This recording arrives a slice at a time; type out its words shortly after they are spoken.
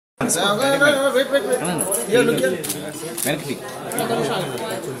Wait. Here, look here.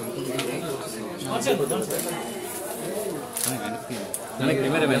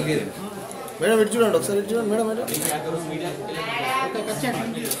 Madam, it's you, doctor. It's you, madam.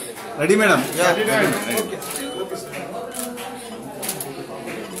 Ready, madam? Yeah, ready. Okay.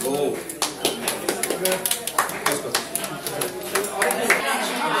 Go.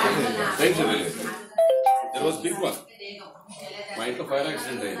 Thank you, really. There was big one. Mind the fire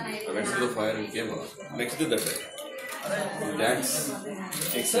accident. I went to the fire and came out. Next to that. Thanks.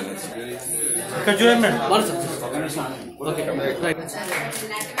 Excellent.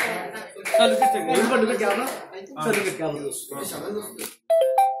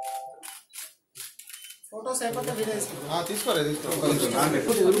 Photos అయిపోతే video తీసుకో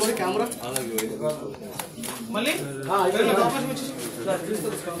camera మళ్ళీ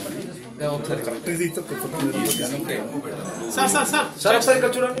ఒకసారి sir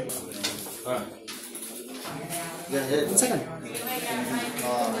ఇక్కడ చూడండి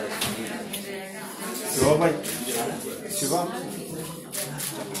Shiva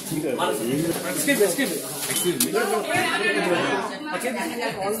Excuse me. Okay.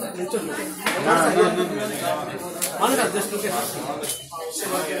 Manasa, just look at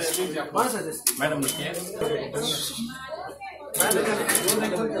Manasa, just. Madam, look here.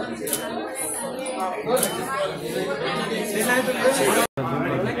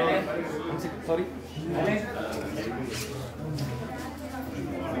 Sorry.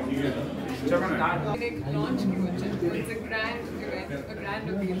 Launch it's a grand event, a grand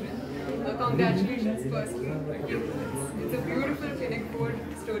occasion. Congratulations firstly. It's a beautiful Pinnacle board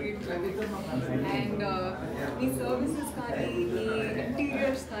storytelling. And the services kani, the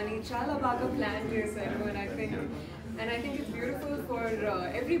interiors kani, chala baga plan chesaru, and I think it's beautiful for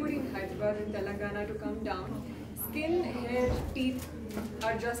everybody in Hyderabad and Telangana to come down. Skin, hair, teeth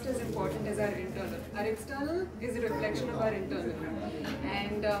are just as important as our internal. Our external is a reflection of our internal.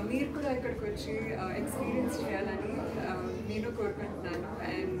 And meer kuda ikkadiki vachi experience cheyalani nenu korukuntunnanu.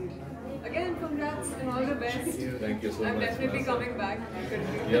 And again, congrats and all the best. Thank you so much. I'm definitely coming back.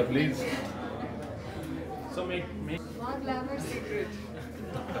 Yeah, please. So my glamour secret.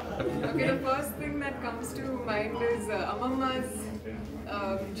 Okay, the first thing that comes to mind is Amamma's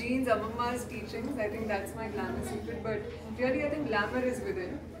genes, Amamma's teachings. I think that's my glamour secret. But really, I think glamour is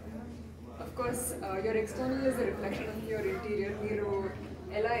within. Of course, your external is a reflection of your interior. Meeru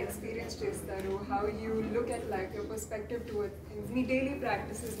ela experience chestaru, how you look at life, your perspective towards things, me daily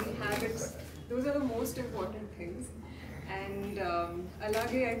practices, me habits. Those are the most important things. And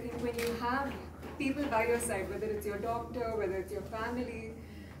alage, I think when you have people by your side, whether it's your doctor, whether it's your family,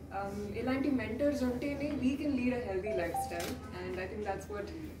 ilanti mentors untene, we can lead a healthy lifestyle. And I think that's what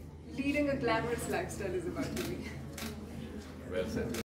leading a glamorous lifestyle is about to me. Well said.